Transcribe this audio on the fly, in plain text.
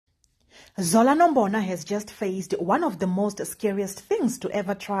Zola Nombona has just faced one of the most scariest things to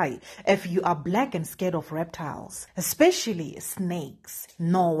ever try if you are black and scared of reptiles, especially snakes.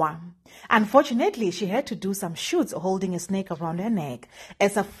 Noah. Unfortunately, she had to do some shoots holding a snake around her neck,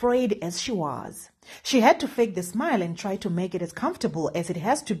 as afraid as she was. She had to fake the smile and try to make it as comfortable as it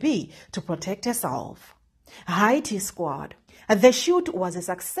has to be to protect herself. Hi T-Squad. The shoot was a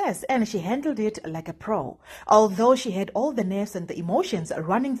success and she handled it like a pro, although she had all the nerves and the emotions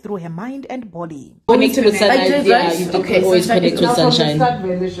running through her mind and body. Connect to the sunshine. Yeah, you can always connect to sunshine.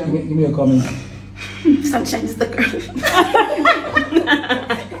 Give me a comment. Sunshine is the girl.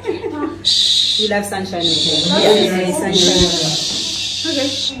 You love sunshine,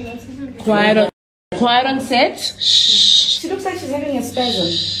 Sunshine. Okay. Quiet on set. She looks like she's having a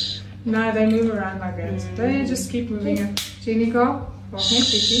spasm. No, they move around like that. Don't you just keep moving it? Jenica, what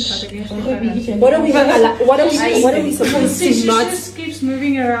are we supposed to not? She just keeps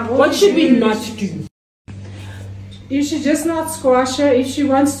moving around. What should we not do? You should just not squash her. If she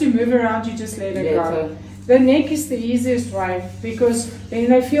wants to move around, you just let her go. The neck is the easiest way because then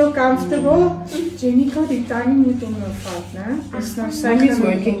they feel comfortable. Jenica, die timing moet om jou vat, né? Dis nou sy is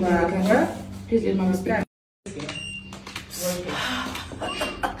working. Please let mommy speak.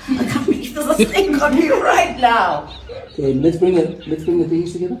 I can't believe there's a snake on me right now. Okay, let's bring the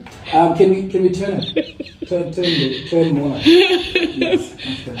things together. Can we turn it? Turn more. Yes.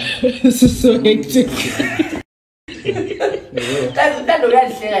 Okay. This is so hectic. That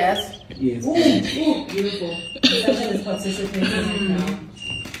already serious. Yes. Ooh, beautiful.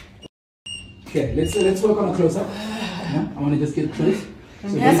 Okay, let's work on a close up. I want to just get close. So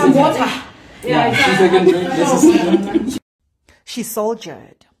There's some water. She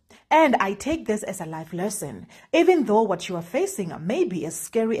soldiered. And I take this as a life lesson. Even though what you are facing may be as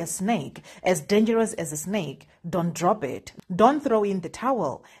scary as a snake, as dangerous as a snake, don't drop it. Don't throw in the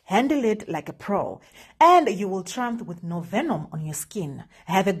towel. Handle it like a pro. And you will triumph with no venom on your skin.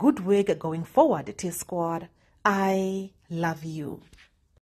 Have a good week going forward, T-Squad. I love you.